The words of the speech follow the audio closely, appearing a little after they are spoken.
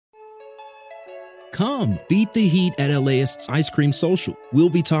Come, beat the heat at LAist's Ice Cream Social. We'll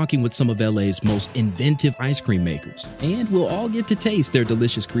be talking with some of LA's most inventive ice cream makers, and we'll all get to taste their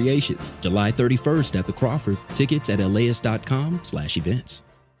delicious creations. July 31st at the Crawford. Tickets at laist.com/events.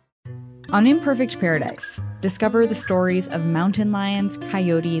 On Imperfect Paradise, discover the stories of mountain lions,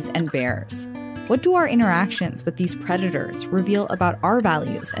 coyotes, and bears. What do our interactions with these predators reveal about our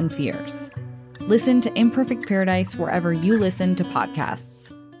values and fears? Listen to Imperfect Paradise wherever you listen to podcasts.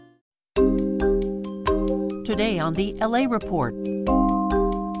 Today on the LA Report.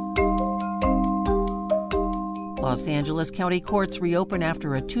 Los Angeles County courts reopen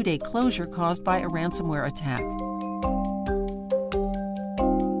after a 2-day closure caused by a ransomware attack.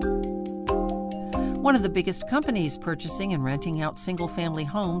 One of the biggest companies purchasing and renting out single-family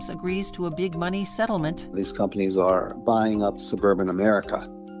homes agrees to a big money settlement. These companies are buying up suburban America.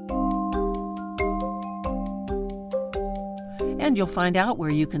 And you'll find out where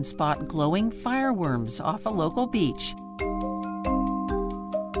you can spot glowing fireworms off a local beach.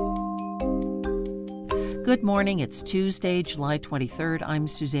 Good morning. It's Tuesday, July 23rd. I'm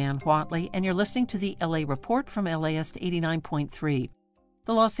Suzanne Whatley, and you're listening to the LA Report from LAist 89.3.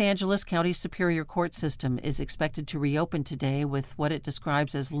 The Los Angeles County Superior Court system is expected to reopen today with what it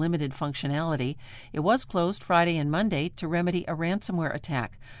describes as limited functionality. It was closed Friday and Monday to remedy a ransomware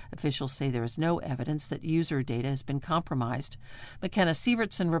attack. Officials say there is no evidence that user data has been compromised. McKenna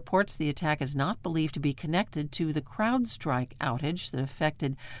Sievertson reports the attack is not believed to be connected to the CrowdStrike outage that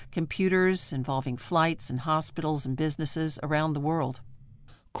affected computers involving flights and hospitals and businesses around the world.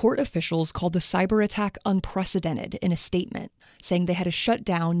 Court officials called the cyber attack unprecedented in a statement, saying they had to shut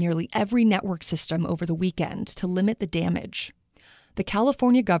down nearly every network system over the weekend to limit the damage. The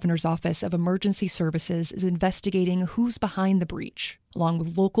California Governor's Office of Emergency Services is investigating who's behind the breach, along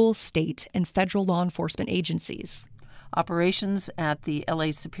with local, state, and federal law enforcement agencies. Operations at the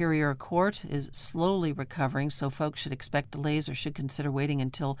LA Superior Court is slowly recovering, so folks should expect delays or should consider waiting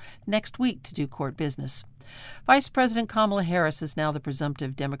until next week to do court business. Vice President Kamala Harris is now the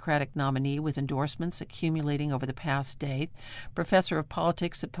presumptive Democratic nominee, with endorsements accumulating over the past day. Professor of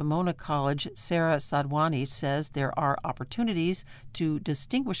Politics at Pomona College, Sarah Sadwani, says there are opportunities to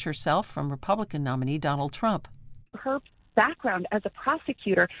distinguish herself from Republican nominee Donald Trump. Her background as a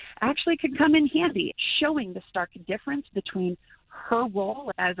prosecutor actually could come in handy, showing the stark difference between her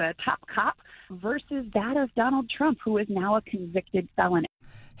role as a top cop versus that of Donald Trump, who is now a convicted felon.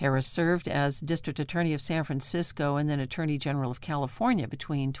 Harris served as District Attorney of San Francisco and then Attorney General of California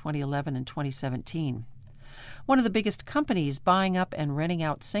between 2011 and 2017. One of the biggest companies buying up and renting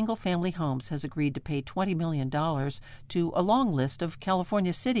out single-family homes has agreed to pay $20 million to a long list of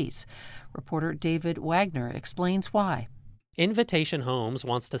California cities. Reporter David Wagner explains why. Invitation Homes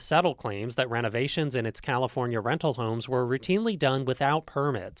wants to settle claims that renovations in its California rental homes were routinely done without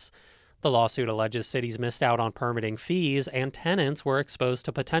permits. The lawsuit alleges cities missed out on permitting fees and tenants were exposed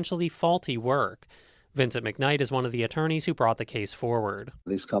to potentially faulty work. Vincent McKnight is one of the attorneys who brought the case forward.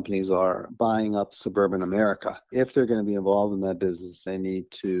 These companies are buying up suburban America. If they're going to be involved in that business, they need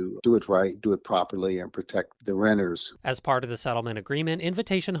to do it right, do it properly, and protect the renters. As part of the settlement agreement,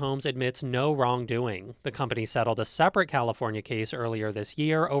 Invitation Homes admits no wrongdoing. The company settled a separate California case earlier this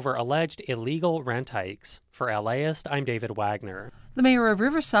year over alleged illegal rent hikes. For LAist, I'm David Wagner. The mayor of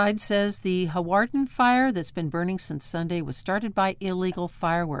Riverside says the Hawarden fire that's been burning since Sunday was started by illegal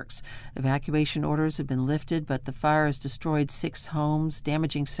fireworks. Evacuation orders have been lifted, but the fire has destroyed 6 homes,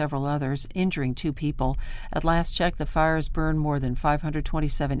 damaging several others, injuring 2 people. At last check, the fire has burned more than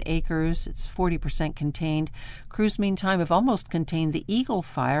 527 acres. It's 40% contained. Crews, meantime, have almost contained the Eagle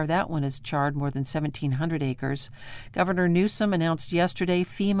fire. That one has charred more than 1,700 acres. Governor Newsom announced yesterday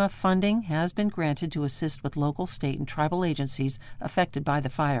FEMA funding has been granted to assist with local, state, and tribal agencies affected by the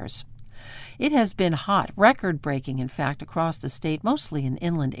fires. It has been hot, record-breaking, in fact, across the state, mostly in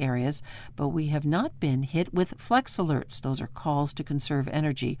inland areas, but we have not been hit with flex alerts. Those are calls to conserve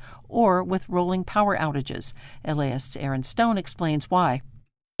energy, or with rolling power outages. LAist's Aaron Stone explains why.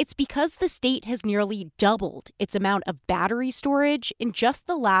 It's because the state has nearly doubled its amount of battery storage in just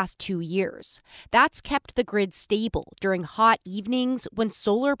the last 2 years. That's kept the grid stable during hot evenings when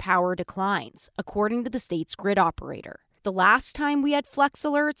solar power declines, according to the state's grid operator. The last time we had flex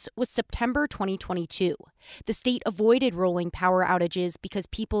alerts was September 2022. The state avoided rolling power outages because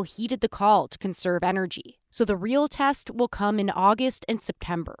people heeded the call to conserve energy. So the real test will come in August and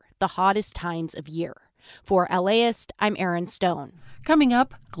September, the hottest times of year. For LAist, I'm Aaron Stone. Coming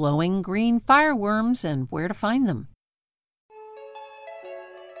up, glowing green fireworms and where to find them.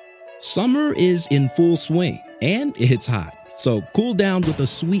 Summer is in full swing, and it's hot. So cool down with a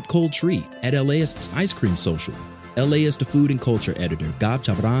sweet cold treat at LAist's Ice Cream Social. LAist food and culture editor Gab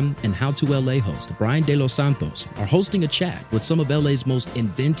Chabran and How to LA host Brian De Los Santos are hosting a chat with some of LA's most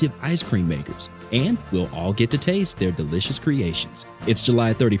inventive ice cream makers, and we'll all get to taste their delicious creations. It's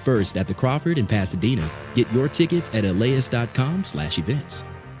July 31st at the Crawford in Pasadena. Get your tickets at laist.com/events.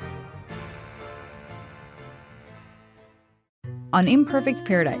 On Imperfect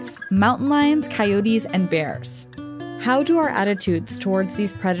Paradise, mountain lions, coyotes, and bears. How do our attitudes towards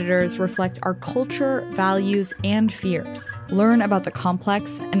these predators reflect our culture, values, and fears? Learn about the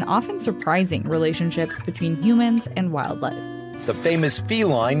complex and often surprising relationships between humans and wildlife. The famous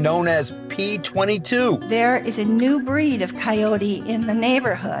feline known as P22. There is a new breed of coyote in the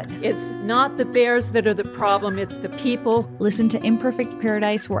neighborhood. It's not the bears that are the problem, it's the people. Listen to Imperfect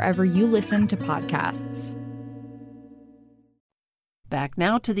Paradise wherever you listen to podcasts. Back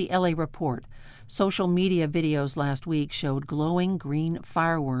now to the LA Report. Social media videos last week showed glowing green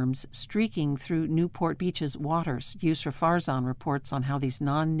fireworms streaking through Newport Beach's waters. Yusra Farzan reports on how these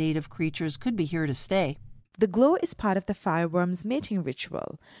non-native creatures could be here to stay. The glow is part of the fireworms' mating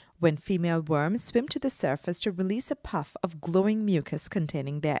ritual, when female worms swim to the surface to release a puff of glowing mucus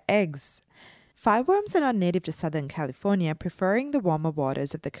containing their eggs. Fireworms are not native to Southern California, preferring the warmer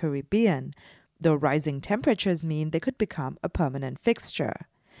waters of the Caribbean, though rising temperatures mean they could become a permanent fixture.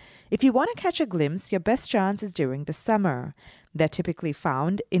 If you want to catch a glimpse, your best chance is during the summer. They're typically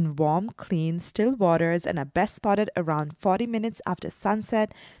found in warm, clean, still waters and are best spotted around 40 minutes after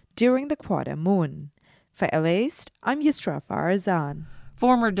sunset during the quarter moon. For LAist, I'm Yusra Farzan.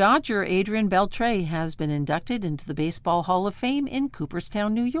 Former Dodger Adrian Beltre has been inducted into the Baseball Hall of Fame in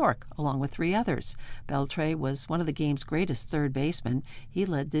Cooperstown, New York, along with 3 others. Beltre was one of the game's greatest third basemen. He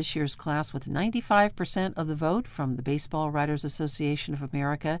led this year's class with 95% of the vote from the Baseball Writers Association of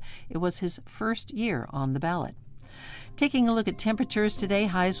America. It was his first year on the ballot. Taking a look at temperatures today,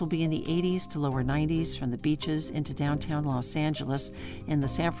 highs will be in the 80s to lower 90s from the beaches into downtown Los Angeles. In the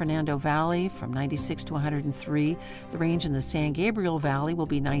San Fernando Valley, from 96 to 103. The range in the San Gabriel Valley will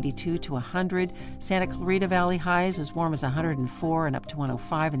be 92 to 100. Santa Clarita Valley highs as warm as 104 and up to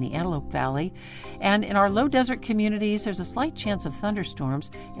 105 in the Antelope Valley. And in our low desert communities, there's a slight chance of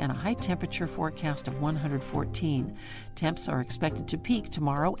thunderstorms and a high temperature forecast of 114. Temps are expected to peak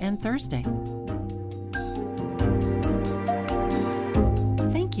tomorrow and Thursday.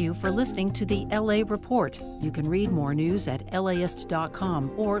 Thank you for listening to the LA Report. You can read more news at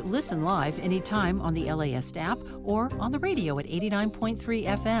laist.com or listen live anytime on the LAist app or on the radio at 89.3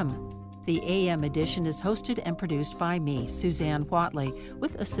 FM. The AM edition is hosted and produced by me, Suzanne Whatley,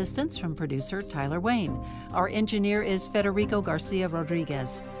 with assistance from producer Tyler Wayne. Our engineer is Federico Garcia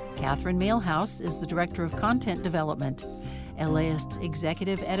Rodriguez. Catherine Mailhouse is the Director of Content Development. LAist's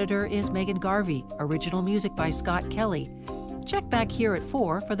executive editor is Megan Garvey. Original music by Scott Kelly. Check back here at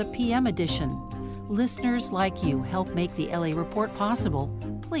 4 for the PM edition. Listeners like you help make the LA Report possible.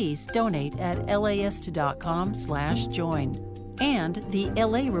 Please donate at laist.com/join. And the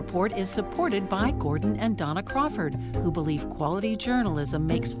LA Report is supported by Gordon and Donna Crawford, who believe quality journalism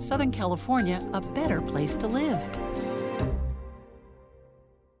makes Southern California a better place to live.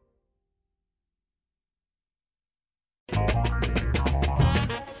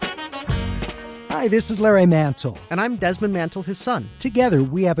 Hi, this is Larry Mantle. And I'm Desmond Mantle, his son. Together,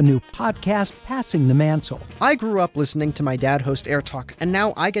 we have a new podcast, Passing the Mantle. I grew up listening to my dad host Air Talk, and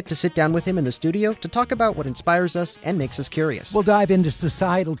now I get to sit down with him in the studio to talk about what inspires us and makes us curious. We'll dive into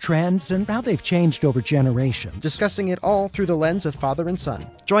societal trends and how they've changed over generations. Discussing it all through the lens of father and son.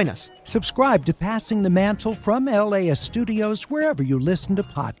 Join us. Subscribe to Passing the Mantle from LAist Studios wherever you listen to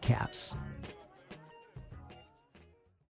podcasts.